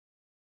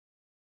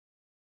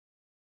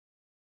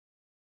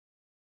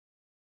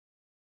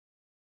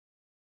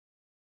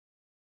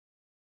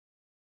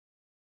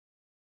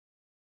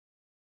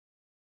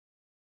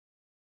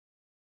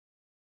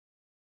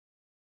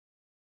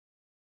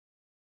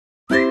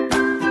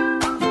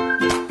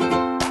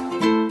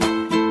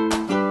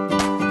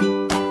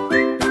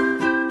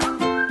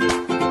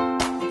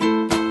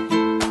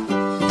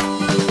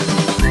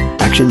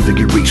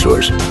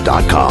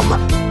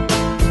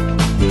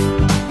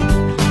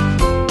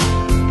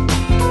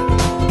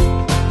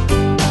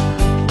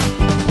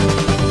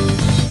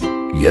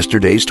ActionFigureResource.com.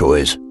 Yesterday's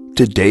toys,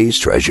 today's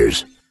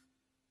treasures.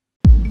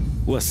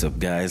 What's up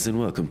guys, and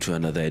welcome to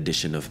another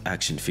edition of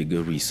Action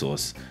Figure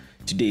Resource.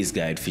 Today's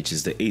guide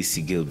features the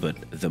AC Gilbert,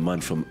 the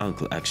man from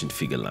U.N.C.L.E action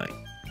figure line.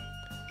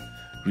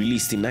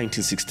 Released in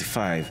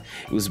 1965,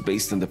 it was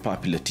based on the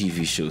popular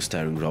TV show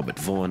starring Robert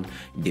Vaughn,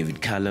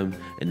 David Callum,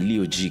 and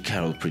Leo G.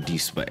 Carroll,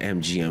 produced by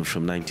MGM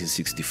from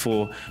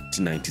 1964 to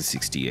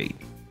 1968.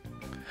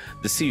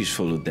 The series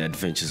followed the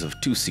adventures of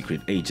two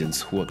secret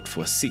agents who worked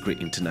for a secret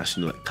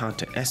international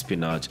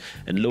counter-espionage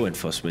and law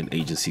enforcement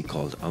agency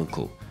called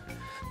U.N.C.L.E.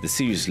 The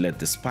series led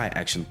the spy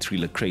action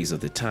thriller craze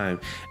of the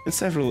time, and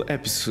several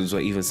episodes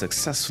were even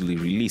successfully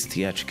released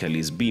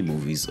theatrically as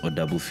B-movies or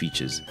double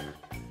features.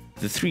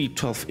 The three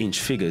 12-inch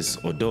figures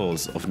or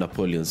dolls of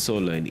Napoleon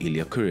Solo and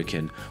Ilya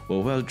Kuryakin were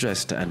well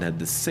dressed and had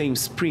the same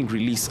spring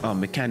release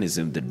arm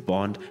mechanism that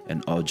Bond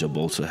and Oddjob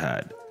also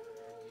had.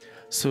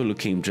 Solo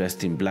came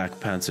dressed in black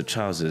pants or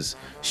trousers,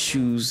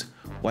 shoes,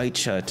 white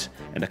shirt,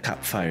 and a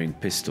cap-firing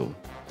pistol.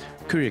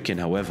 Kuryakin,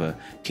 however,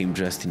 came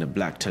dressed in a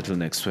black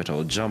turtleneck sweater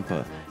or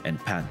jumper and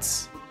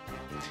pants.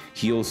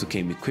 He also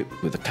came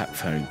equipped with a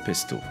cap-firing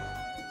pistol.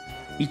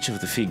 Each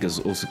of the figures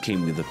also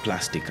came with a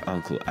plastic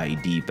U.N.C.L.E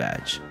ID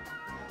badge.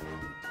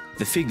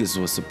 The figures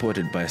were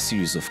supported by a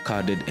series of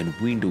carded and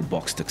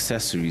window-boxed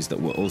accessories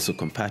that were also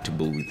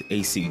compatible with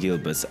AC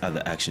Gilbert's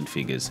other action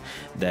figures,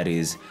 that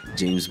is,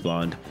 James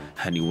Bond,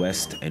 Honey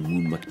West, and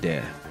Moon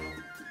McDare.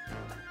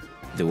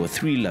 There were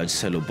 3 large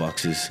cello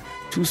boxes,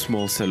 2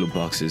 small cello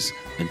boxes,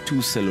 and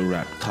 2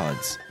 cello-wrapped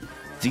cards.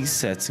 These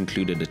sets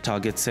included a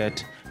target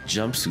set,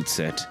 jumpsuit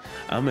set,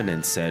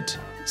 armament set,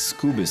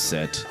 scuba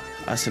set,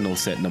 arsenal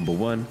set number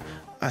 1,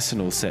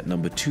 arsenal set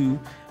number 2,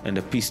 and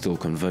a pistol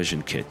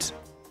conversion kit.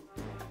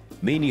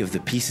 Many of the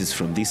pieces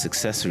from these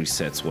accessory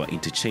sets were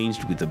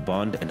interchanged with the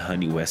Bond and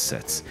Honey West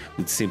sets,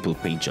 with simple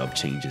paint job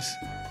changes.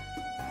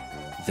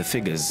 The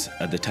figures,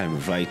 at the time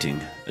of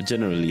writing, are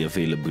generally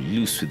available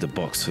loose with the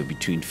box for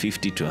between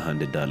 $50 to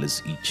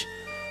 $100 each.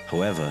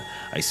 However,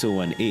 I saw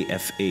one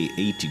AFA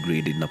 80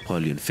 graded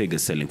Napoleon figure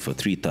selling for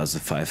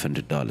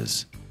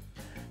 $3,500.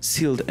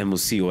 Sealed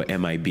MOC or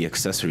MIB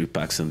accessory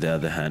packs, on the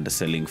other hand, are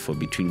selling for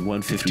between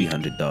 $150 to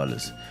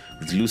 $300,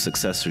 with loose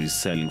accessories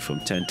selling from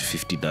 $10 to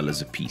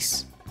 $50 a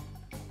piece.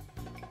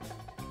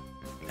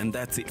 And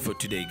that's it for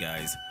today,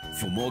 guys.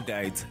 For more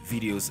guides,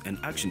 videos, and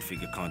action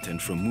figure content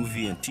from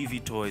movie and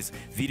TV toys,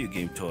 video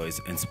game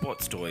toys, and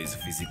sports toys,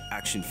 visit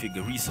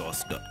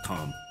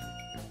ActionFigureResource.com.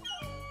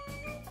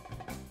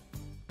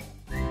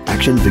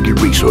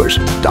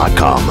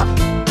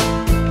 ActionFigureResource.com.